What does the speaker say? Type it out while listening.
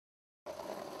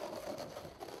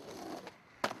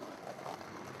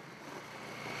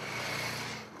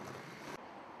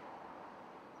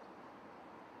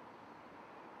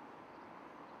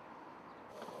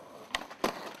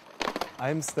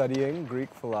I'm studying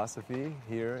Greek philosophy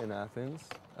here in Athens,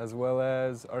 as well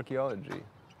as archaeology.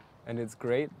 And it's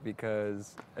great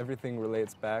because everything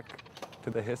relates back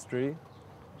to the history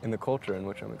and the culture in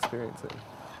which I'm experiencing.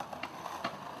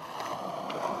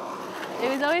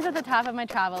 It was always at the top of my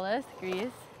travel list, Greece.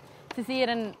 To see it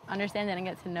and understand it and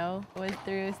get to know was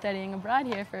through studying abroad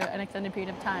here for an extended period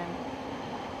of time.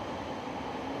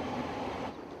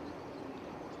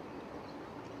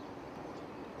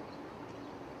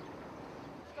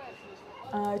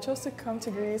 I chose to come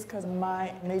to Greece because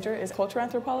my major is cultural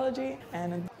anthropology,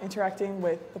 and interacting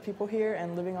with the people here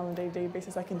and living on a day-to-day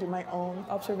basis, I can do my own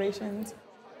observations.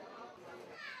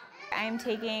 I'm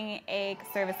taking a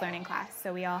service learning class,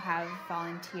 so we all have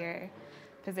volunteer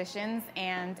positions,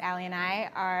 and Allie and I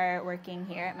are working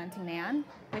here at Montignan,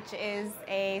 which is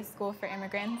a school for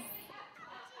immigrants.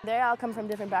 They all come from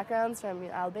different backgrounds, from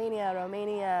Albania,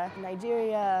 Romania,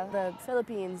 Nigeria, the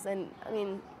Philippines, and I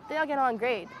mean, they all get on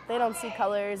great. They don't see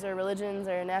colors or religions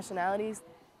or nationalities.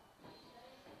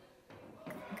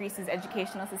 Greece's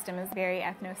educational system is very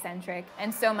ethnocentric,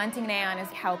 and so Montignan is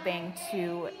helping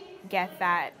to get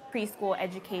that preschool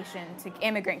education to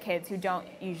immigrant kids who don't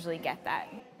usually get that.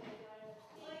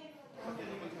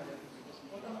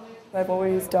 I've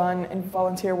always done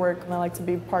volunteer work, and I like to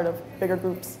be part of bigger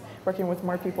groups, working with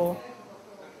more people.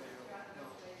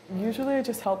 Usually I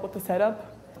just help with the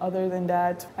setup. Other than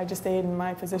that, I just stayed in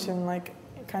my position, like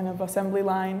kind of assembly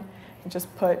line, and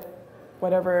just put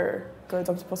whatever goods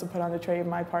I'm supposed to put on the tray,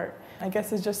 my part. I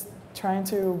guess it's just trying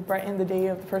to brighten the day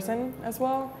of the person as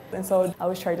well. And so I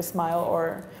always try to smile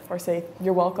or say,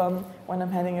 "You're welcome," when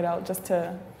I'm handing it out, just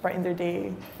to brighten their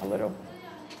day a little.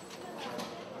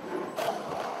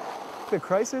 The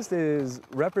crisis is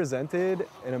represented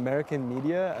in American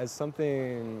media as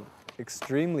something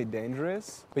extremely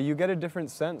dangerous, but you get a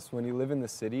different sense when you live in the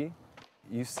city.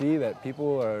 You see that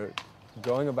people are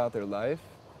going about their life,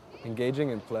 engaging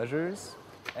in pleasures,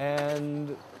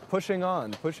 and pushing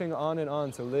on and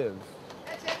on to live.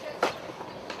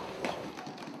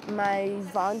 My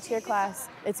volunteer class,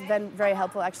 it's been very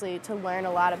helpful actually to learn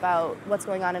a lot about what's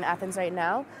going on in Athens right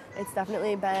now. It's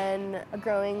definitely been a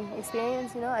growing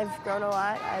experience, you know. I've grown a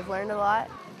lot, I've learned a lot.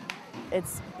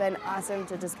 It's been awesome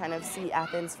to just kind of see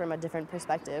Athens from a different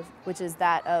perspective, which is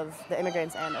that of the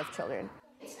immigrants and of children.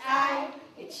 It's I,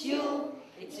 it's you,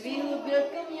 it's we who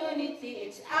build community,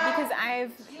 it's I. Because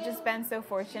I've just been so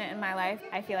fortunate in my life,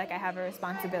 I feel like I have a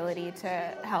responsibility to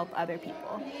help other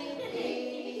people.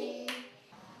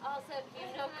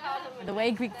 The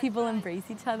way Greek people embrace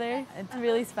each other, it's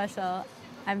really special.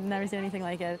 I've never seen anything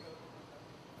like it.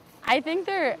 I think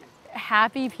they're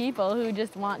happy people who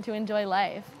just want to enjoy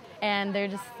life, and they're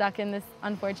just stuck in this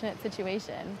unfortunate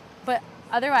situation. But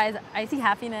otherwise, I see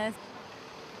happiness.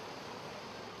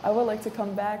 I would like to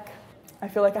come back. I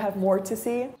feel like I have more to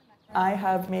see. I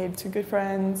have made 2 good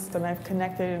friends, and I've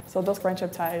connected, so those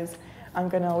friendship ties I'm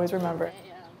gonna always remember.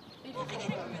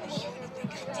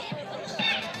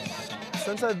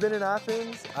 Since I've been in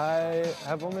Athens, I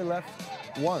have only left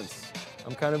once.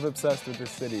 I'm kind of obsessed with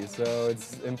this city, so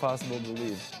it's impossible to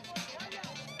leave.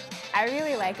 I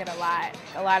really like it a lot.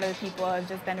 A lot of the people have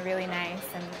just been really nice,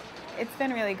 and it's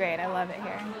been really great. I love it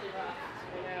here.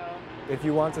 If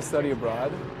you want to study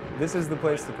abroad, this is the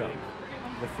place to come.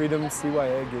 The freedoms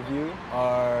CYA give you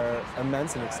are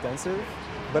immense and extensive,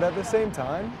 but at the same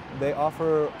time, they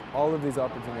offer all of these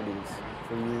opportunities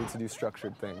for you to do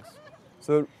structured things.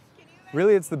 So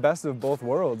really, it's the best of both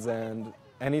worlds, and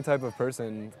any type of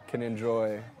person can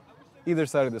enjoy either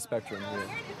side of the spectrum here.